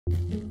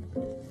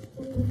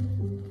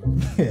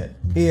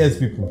AS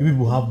people, you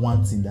people have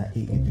one thing that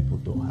AA people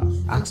don't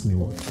have. Ask me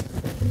what?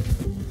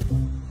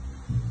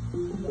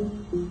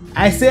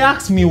 I say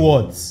ask me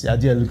what? You're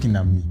there looking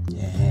at me.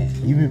 Yeah.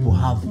 You people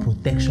have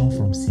protection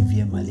from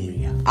severe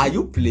malaria. Are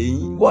you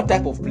playing? What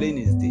type of plane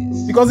is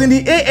this? Because in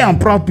the AA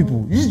and proud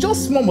people, it's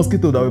just small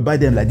mosquito that will bite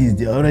them like this.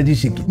 They're already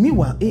shaking.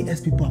 Meanwhile,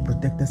 AS people are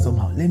protected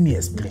somehow. Let me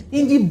explain.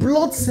 In the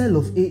blood cell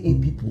of AA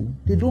people,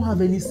 they don't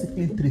have any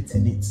sickling traits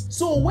in it.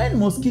 So when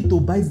mosquito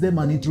bites them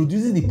and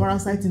introduces the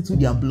parasite into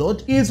their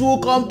blood, it will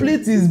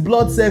complete its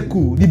blood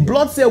cycle. The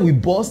blood cell will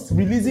burst,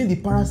 releasing the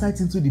parasite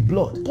into the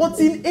blood. But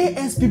in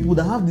AS people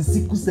that have the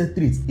sickle cell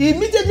traits,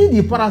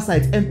 immediately the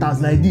parasite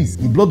enters like this,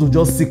 the blood will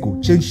just sickle,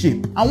 change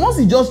shape. And once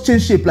it just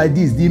change shape like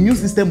this, the immune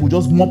system will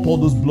just mop all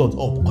those blood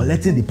up,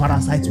 collecting the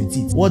parasite with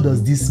it. What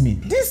does this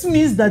mean? This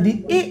means that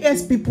the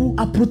AS people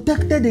are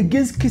protected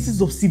against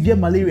cases of severe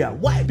malaria.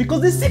 Why?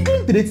 Because the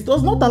sickling trait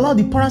does not allow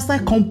the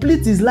parasite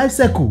complete its life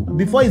cycle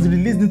before it's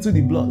released into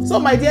the blood. So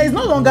my dear, it's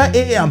no longer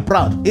AA and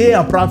proud. AA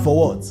and proud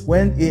for what?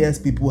 When AS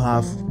people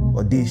have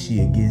audacious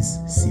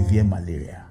against severe malaria.